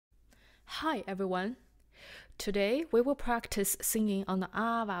Hi everyone. Today we will practice singing on the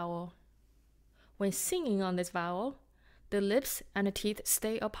ah vowel. When singing on this vowel, the lips and the teeth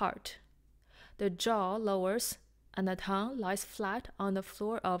stay apart. The jaw lowers and the tongue lies flat on the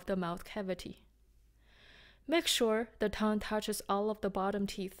floor of the mouth cavity. Make sure the tongue touches all of the bottom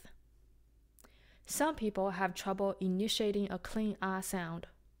teeth. Some people have trouble initiating a clean ah sound.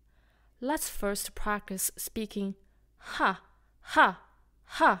 Let's first practice speaking ha, ha,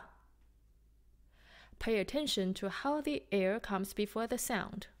 ha. Pay attention to how the air comes before the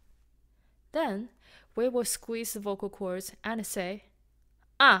sound. Then, we will squeeze the vocal cords and say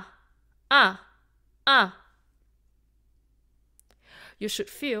ah, ah, ah. You should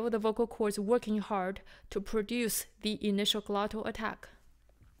feel the vocal cords working hard to produce the initial glottal attack.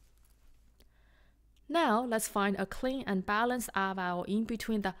 Now, let's find a clean and balanced ah vowel in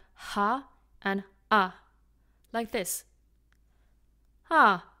between the ha and ah, like this.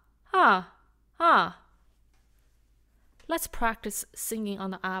 Ah, ah, ah. Let's practice singing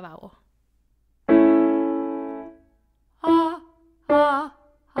on the ah vowel. Ah, ah,